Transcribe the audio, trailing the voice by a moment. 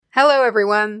Hello,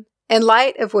 everyone. In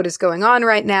light of what is going on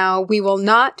right now, we will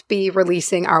not be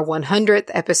releasing our 100th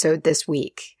episode this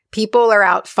week. People are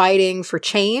out fighting for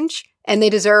change, and they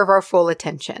deserve our full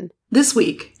attention. This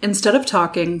week, instead of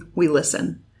talking, we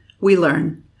listen. We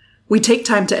learn. We take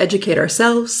time to educate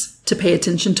ourselves, to pay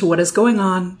attention to what is going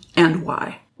on and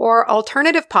why. For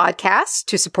alternative podcasts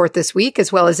to support this week, as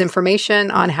well as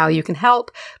information on how you can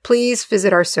help, please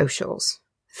visit our socials.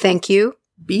 Thank you.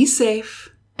 Be safe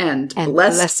and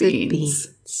blessed beans.